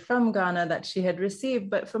actually from Ghana that she had received,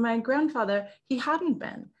 but for my grandfather, he hadn't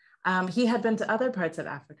been. He had been to other parts of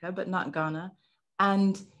Africa, but not Ghana.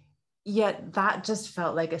 And yet that just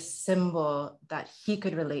felt like a symbol that he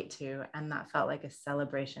could relate to, and that felt like a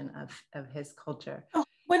celebration of his culture.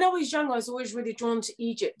 When I was young, I was always really drawn to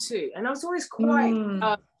Egypt too. And I was always quite,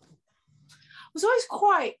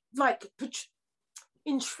 like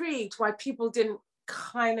intrigued why people didn't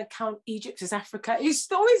kind of count Egypt as Africa. It used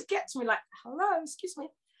to always get to me like, hello, excuse me,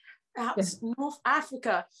 that's North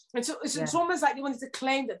Africa. And so it's almost like they wanted to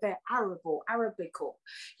claim that they're Arab or Arabic or,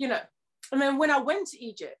 you know. And then when I went to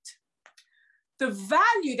Egypt, the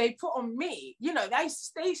value they put on me, you know, they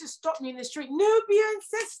used to stop me in the street, Nubian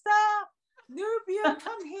sister, Nubian,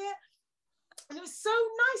 come here. And it was so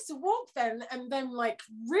nice to walk there and then like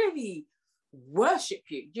really worship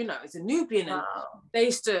you, you know, as a Nubian. And they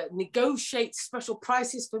used to negotiate special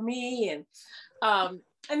prices for me. And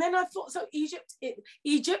then I thought, so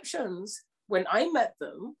Egyptians, when I met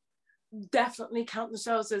them, definitely count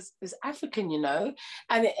themselves as African, you know,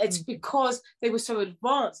 and it's because they were so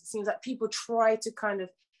advanced. It seems like people try to kind of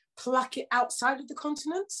pluck it outside of the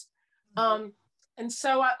continent. And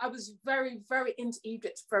so I was very, very into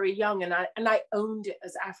Egypt very young, and I owned it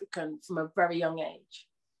as African from a very young age.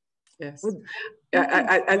 Yes.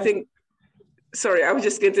 I think, sorry, I was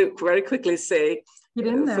just going to very quickly say,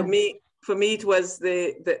 for me, it was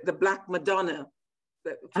the Black Madonna,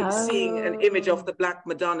 seeing an image of the Black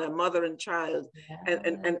Madonna, mother and child,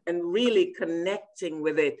 and really connecting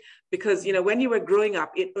with it. Because, you know, when you were growing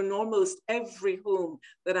up, in almost every home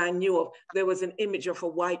that I knew of, there was an image of a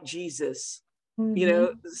white Jesus, you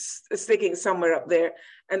know, sticking somewhere up there.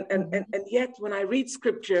 And yet when I read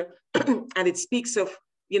scripture and it speaks of,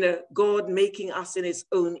 you know, God making us in his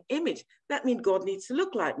own image, that means God needs to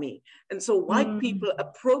look like me. And so white people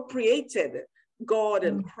appropriated God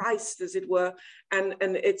and Christ, as it were, and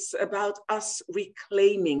it's about us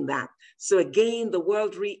reclaiming that. So again, the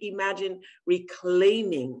World Reimagined,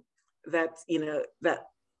 reclaiming that, you know, that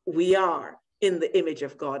we are in the image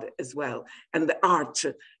of God as well, and the art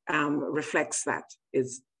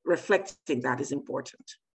reflecting that is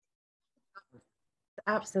important.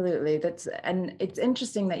 Absolutely, and it's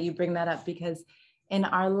interesting that you bring that up, because in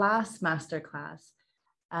our last masterclass,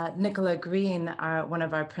 Nicola Green, one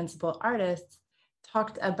of our principal artists,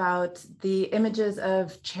 talked about the images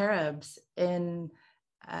of cherubs in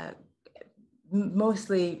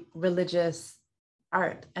mostly religious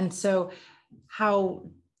art. And so how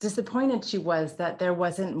disappointed she was that there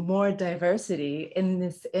wasn't more diversity in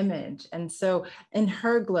this image. And so in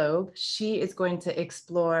her globe, she is going to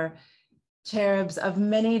explore cherubs of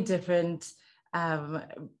many different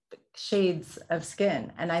shades of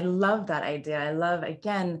skin. And I love that idea. I love,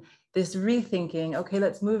 again, this rethinking, okay,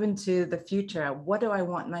 let's move into the future. What do I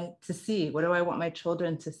want to see? What do I want my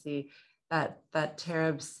children to see? That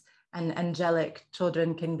cherubs and angelic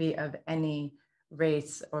children can be of any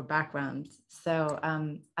race or background. So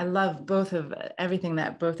I love everything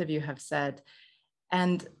that both of you have said.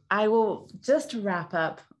 And I will just wrap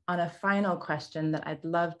up on a final question that I'd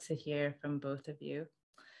love to hear from both of you.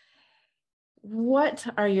 What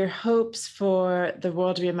are your hopes for the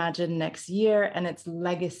World Reimagined next year and its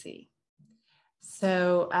legacy?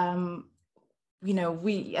 So, you know,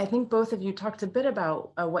 I think both of you talked a bit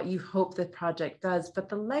about what you hope the project does, but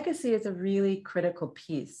the legacy is a really critical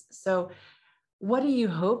piece. So what do you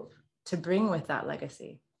hope to bring with that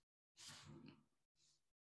legacy?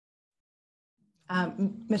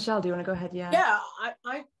 Michelle, do you want to go ahead? Yeah,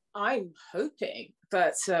 I'm hoping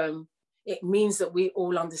that it means that we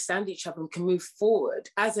all understand each other and can move forward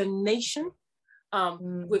as a nation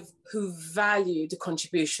who value the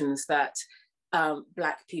contributions that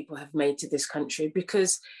Black people have made to this country.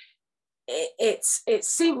 Because it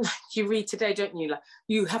seems like you read today, don't you? Like,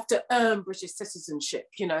 you have to earn British citizenship,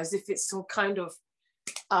 you know, as if it's some kind of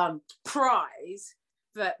prize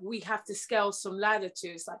that we have to scale some ladder to.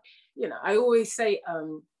 It's like, you know, I always say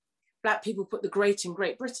Black people put the great in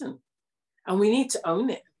Great Britain, and we need to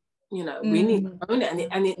own it. You know, we need to own it,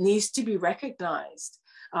 and it needs to be recognized.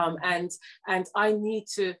 And I need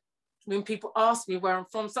to, when people ask me where I'm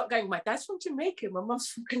from, start going, my dad's from Jamaica, my mom's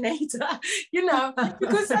from Grenada, you know,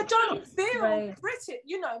 because I don't feel British,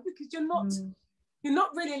 you know, because you're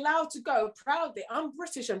not really allowed to go proudly, I'm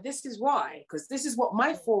British and this is why, because this is what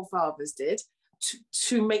my forefathers did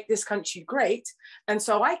to make this country great. And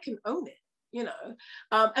so I can own it, you know,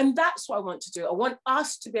 and that's what I want to do. I want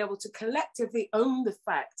us to be able to collectively own the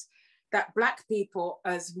fact that Black people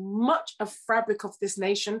are as much a fabric of this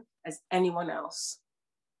nation as anyone else.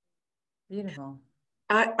 Beautiful.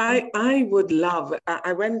 I would love,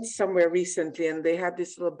 I went somewhere recently and they had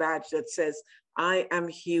this little badge that says, I am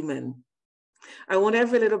human. I want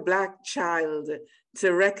every little Black child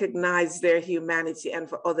to recognize their humanity and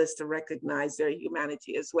for others to recognize their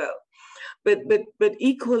humanity as well. But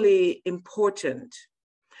equally important,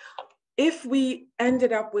 if we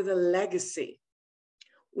ended up with a legacy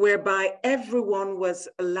whereby everyone was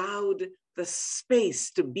allowed the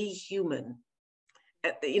space to be human,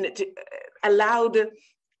 you know, allowed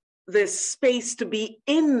the space to be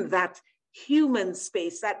in that human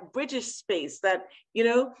space, that British space, that, you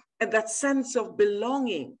know, and that sense of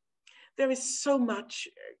belonging. There is so much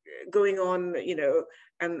going on, you know,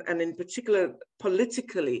 and in particular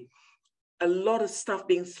politically, a lot of stuff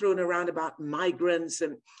being thrown around about migrants,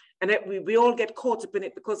 and we all get caught up in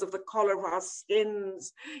it because of the color of our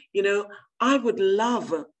skins. You know, I would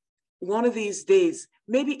love one of these days,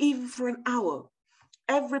 maybe even for an hour,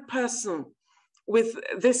 every person with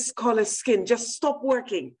this color skin just stop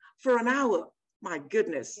working for an hour. My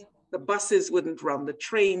goodness, the buses wouldn't run, the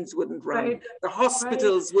trains wouldn't run, Right. the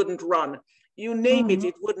hospitals wouldn't run. You name it, Mhm.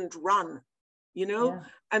 it wouldn't run, you know? Yeah.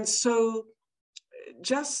 And so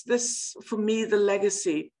just this, for me, the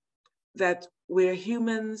legacy that we're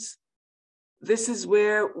humans. This is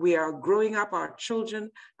where we are growing up, our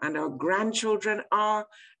children and our grandchildren are,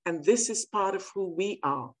 and this is part of who we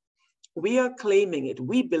are. We are claiming it.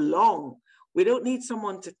 We belong. We don't need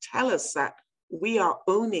someone to tell us that. We are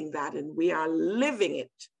owning that and we are living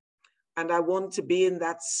it. And I want to be in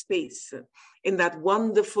that space, in that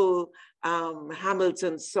wonderful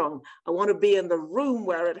Hamilton song. I want to be in the room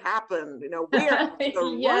where it happened. You know, we're in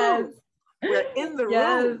the Yes. room. We're in the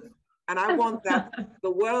Yes. room. And I want that,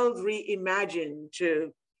 the World Reimagined,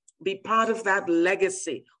 to be part of that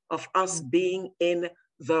legacy of us being in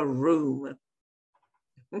the room.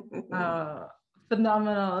 Oh,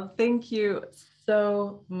 phenomenal. Thank you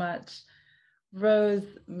so much,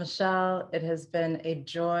 Rose, Michelle. It has been a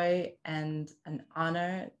joy and an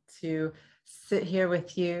honor to sit here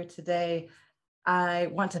with you today. I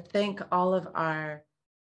want to thank all of our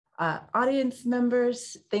audience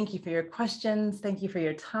members. Thank you for your questions. Thank you for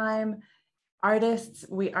your time. Artists,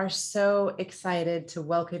 we are so excited to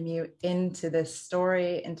welcome you into this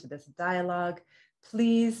story, into this dialogue.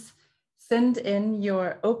 Please send in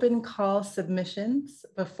your open call submissions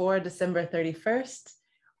before December 31st.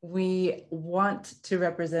 We want to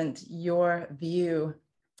represent your view.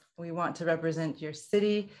 We want to represent your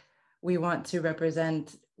city. We want to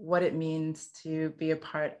represent what it means to be a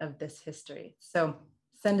part of this history. So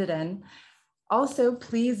send it in. Also,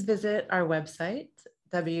 please visit our website,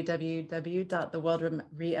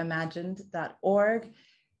 www.theworldreimagined.org.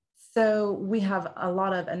 So we have a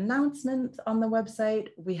lot of announcements on the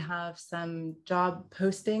website. We have some job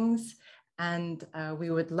postings, and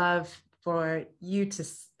we would love for you to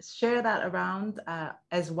share that around,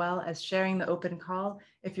 as well as sharing the open call.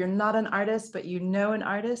 If you're not an artist, but you know an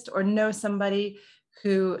artist or know somebody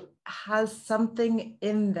who has something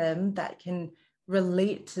in them that can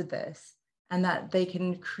relate to this and that they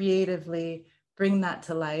can creatively bring that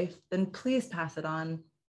to life, then please pass it on.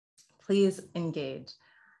 Please engage.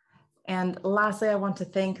 And lastly, I want to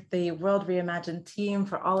thank the World Reimagined team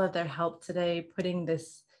for all of their help today, putting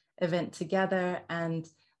this event together, and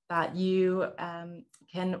that you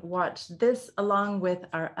can watch this along with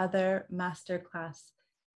our other masterclass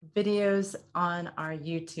videos on our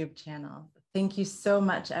YouTube channel. Thank you so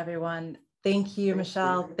much, everyone. Thank you,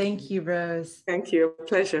 Michelle. Thank you, Rose. Thank you.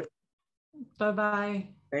 Pleasure. Bye-bye.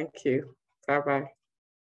 Thank you. Bye-bye.